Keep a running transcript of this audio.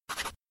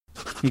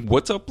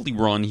What's up,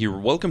 Lebron here.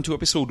 Welcome to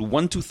episode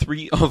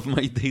 123 of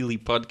my daily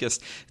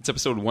podcast. It's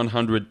episode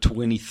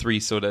 123,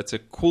 so that's a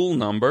cool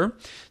number.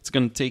 It's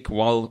going to take a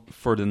while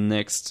for the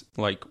next,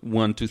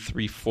 1, 2,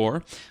 3,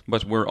 4,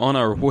 but we're on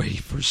our way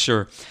for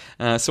sure.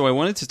 So I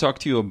wanted to talk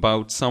to you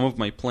about some of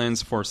my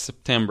plans for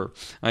September.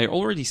 I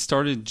already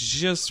started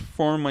just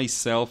for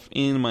myself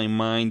in my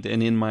mind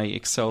and in my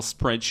Excel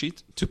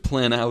spreadsheet to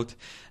plan out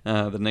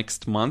the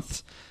next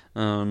month.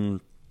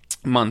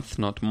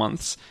 Not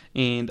months,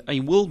 and I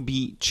will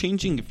be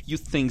changing a few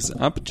things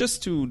up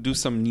just to do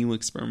some new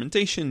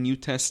experimentation, new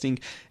testing.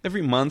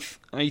 Every month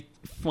I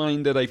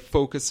find that I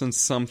focus on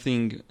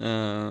something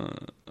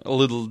a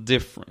little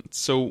different.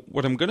 So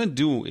what I'm going to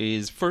do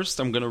is first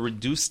I'm going to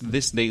reduce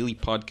this daily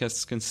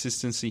podcast's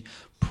consistency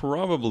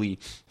probably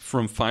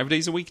from 5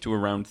 days a week to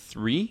around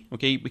 3,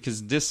 okay?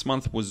 Because this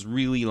month was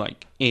really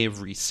like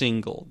every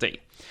single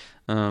day.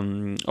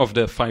 Of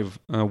the 5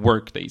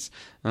 work days.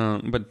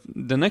 But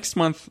the next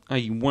month,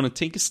 I want to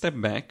take a step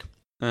back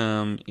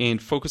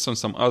and focus on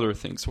some other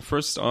things. So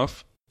first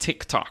off,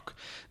 TikTok.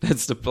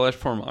 That's the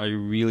platform I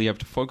really have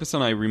to focus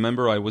on. I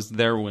remember I was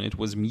there when it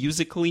was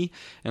Musical.ly,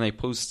 and I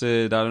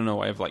posted, I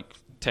have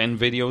 10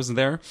 videos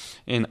there,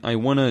 and I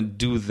want to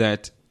do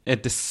that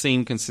at the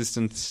same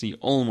consistency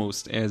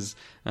almost as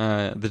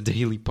the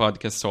daily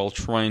podcast. So I'll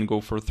try and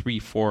go for 3,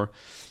 4,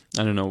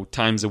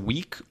 times a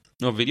week.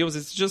 No videos,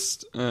 it's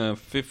just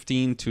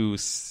 15 to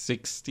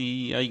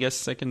 60, I guess,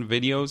 second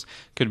videos.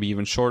 Could be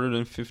even shorter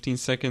than 15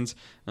 seconds.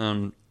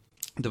 The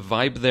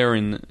vibe there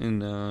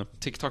in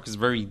TikTok is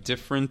very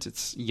different.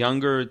 It's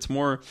younger. It's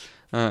more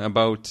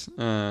about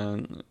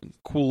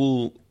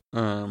cool,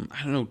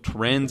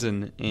 trends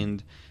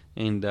and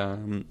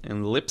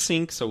lip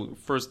sync. So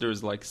first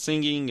there's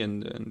singing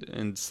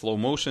and slow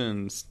motion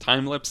and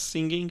time lapse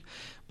singing.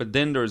 But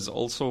then there's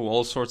also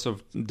all sorts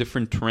of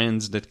different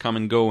trends that come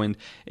and go, and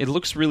it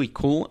looks really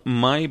cool.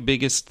 My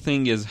biggest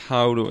thing is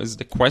how do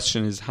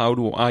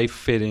I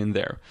fit in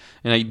there?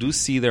 And I do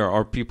see there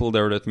are people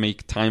there that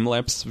make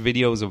time-lapse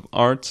videos of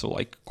art, so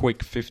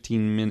quick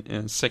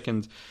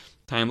 15-second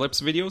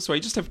time-lapse videos. So I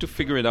just have to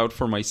figure it out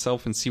for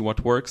myself and see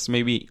what works.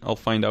 Maybe I'll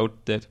find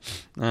out that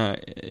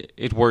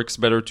it works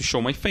better to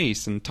show my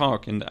face and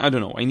talk, and I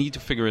don't know. I need to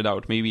figure it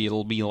out. Maybe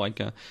it'll be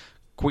like a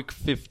quick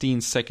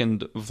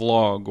 15-second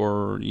vlog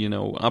or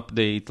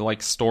update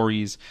like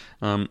stories.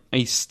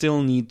 I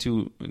still need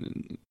to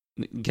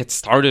get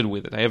started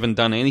with it. I haven't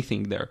done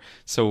anything there,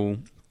 so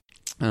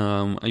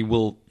I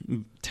will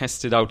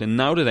test it out. And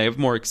now that I have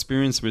more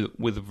experience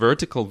with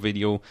vertical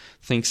video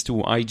thanks to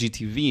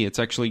IGTV, it's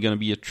actually going to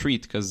be a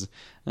treat because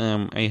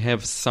I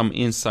have some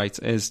insights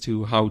as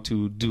to how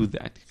to do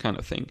that kind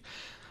of thing.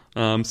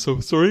 So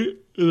sorry,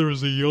 there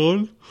was a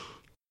yawn.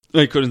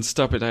 I couldn't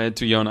stop it. I had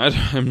to yawn.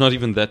 I'm not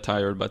even that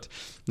tired, but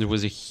there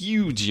was a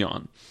huge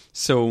yawn.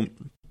 So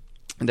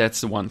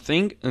that's the one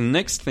thing. The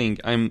next thing,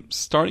 I'm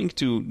starting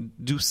to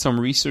do some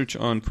research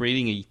on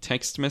creating a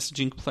text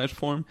messaging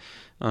platform.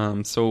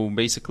 So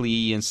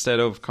basically,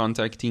 instead of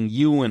contacting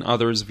you and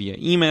others via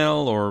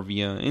email or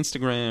via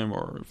Instagram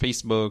or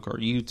Facebook or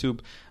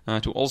YouTube,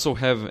 to also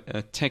have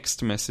a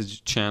text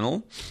message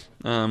channel.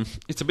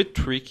 It's a bit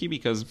tricky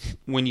because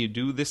when you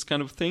do this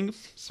kind of thing,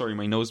 sorry,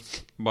 my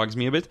nose bugs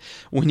me a bit.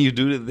 When you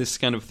do this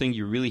kind of thing,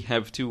 you really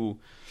have to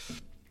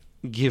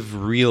give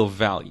real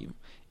value.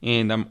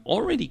 And I'm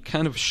already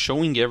kind of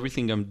showing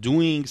everything I'm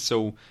doing,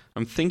 so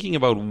I'm thinking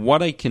about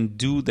what I can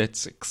do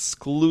that's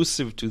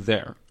exclusive to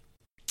there.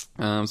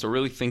 So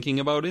really thinking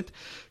about it,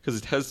 because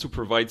it has to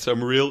provide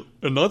some real...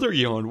 Another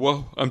yawn.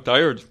 Whoa, I'm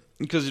tired.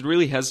 Because it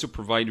really has to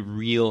provide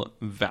real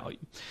value.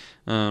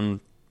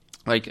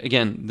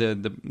 Again,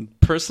 the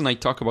person I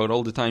talk about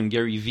all the time,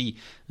 Gary Vee,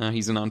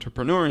 he's an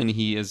entrepreneur and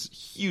he is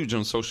huge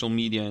on social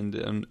media and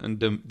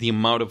the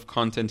amount of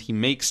content he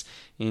makes.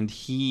 And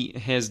he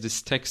has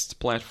this text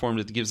platform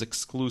that gives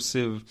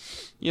exclusive,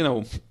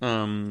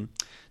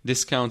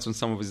 discounts on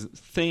some of his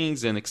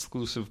things and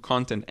exclusive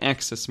content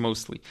access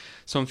mostly.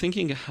 So I'm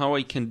thinking how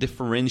I can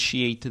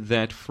differentiate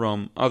that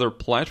from other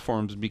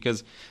platforms,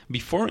 because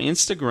before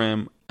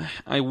Instagram,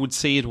 I would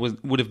say it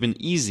would have been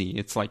easy.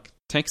 It's like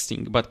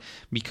texting, but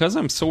because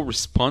I'm so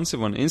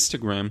responsive on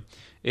Instagram,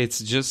 it's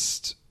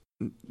just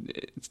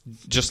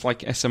like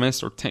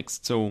SMS or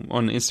text. So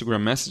on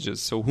Instagram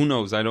messages. So who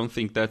knows? I don't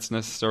think that's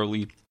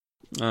necessarily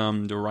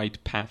the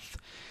right path.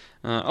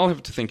 I'll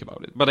have to think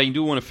about it, but I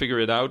do want to figure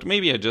it out.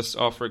 Maybe I just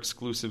offer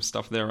exclusive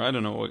stuff there. I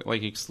don't know,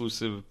 like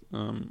exclusive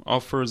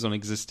offers on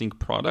existing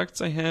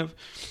products I have.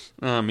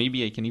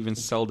 Maybe I can even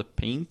sell the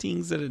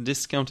paintings at a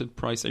discounted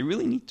price. I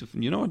really need to,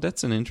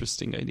 that's an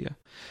interesting idea.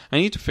 I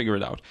need to figure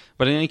it out.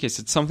 But in any case,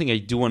 it's something I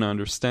do want to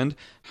understand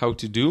how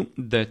to do.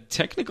 The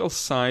technical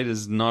side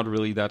is not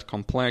really that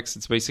complex.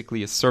 It's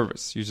basically a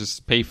service. You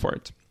just pay for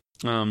it.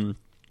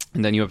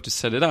 And then you have to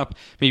set it up.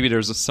 Maybe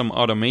there's some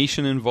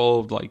automation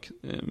involved, like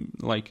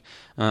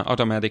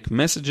automatic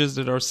messages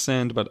that are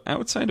sent. But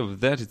outside of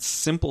that, it's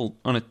simple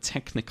on a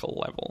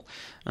technical level.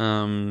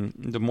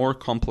 The more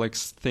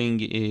complex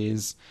thing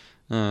is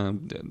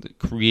the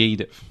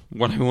creative,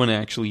 what I want to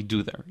actually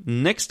do there.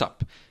 Next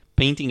up,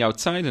 painting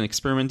outside and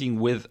experimenting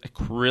with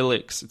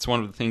acrylics. It's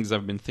one of the things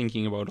I've been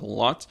thinking about a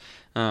lot.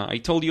 I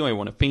told you I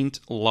want to paint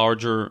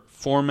larger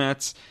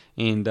formats,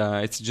 and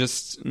it's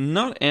just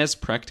not as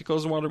practical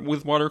as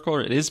with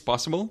watercolor. It is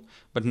possible,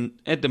 but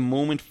at the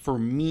moment, for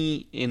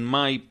me, in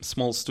my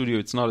small studio,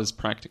 it's not as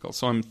practical.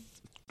 So I'm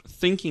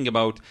thinking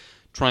about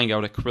trying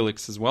out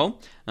acrylics as well.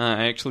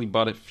 I actually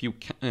bought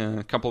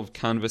a couple of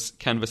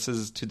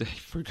canvases today. I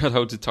forgot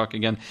how to talk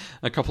again.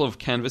 A couple of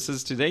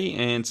canvases today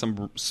and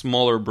some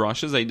smaller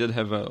brushes. I did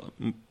have a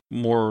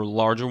more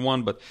larger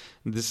one, but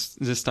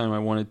this time I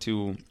wanted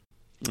to...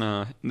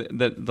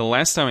 the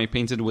last time I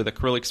painted with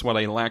acrylics, what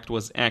I lacked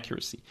was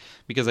accuracy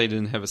because I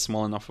didn't have a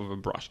small enough of a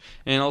brush.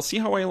 And I'll see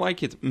how I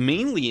like it.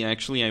 Mainly,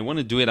 actually, I want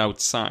to do it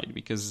outside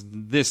because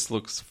this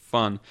looks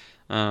fun.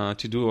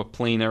 To do a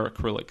plein air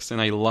acrylics,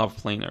 and I love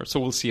plein air, so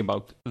we'll see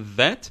about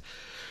that.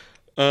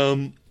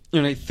 And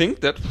I think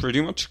that pretty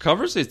much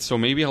covers it, so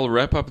maybe I'll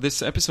wrap up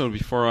this episode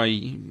before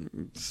I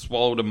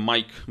swallow the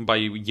mic by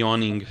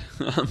yawning.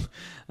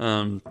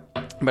 But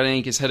in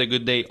any case, had a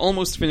good day.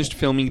 Almost finished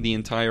filming the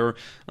entire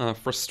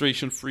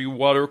frustration-free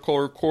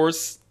watercolor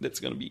course that's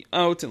going to be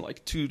out in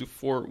like 2 to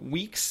 4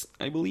 weeks,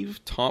 I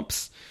believe,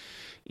 tops.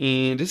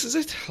 And this is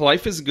it.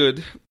 Life is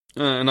good.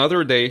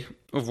 Another day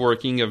of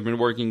working. I've been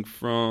working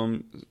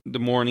from the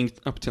morning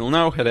up till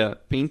now. Had a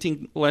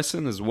painting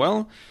lesson as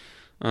well.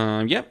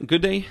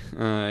 Good day.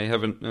 I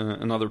have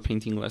another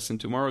painting lesson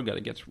tomorrow. Got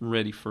to get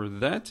ready for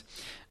that.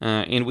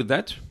 And with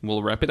that,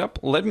 we'll wrap it up.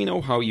 Let me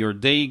know how your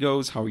day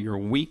goes, how your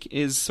week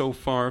is so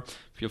far.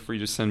 Feel free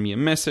to send me a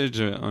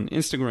message on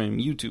Instagram,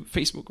 YouTube,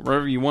 Facebook,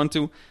 wherever you want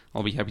to.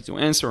 I'll be happy to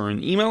answer, or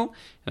an email.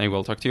 And I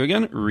will talk to you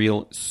again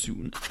real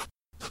soon.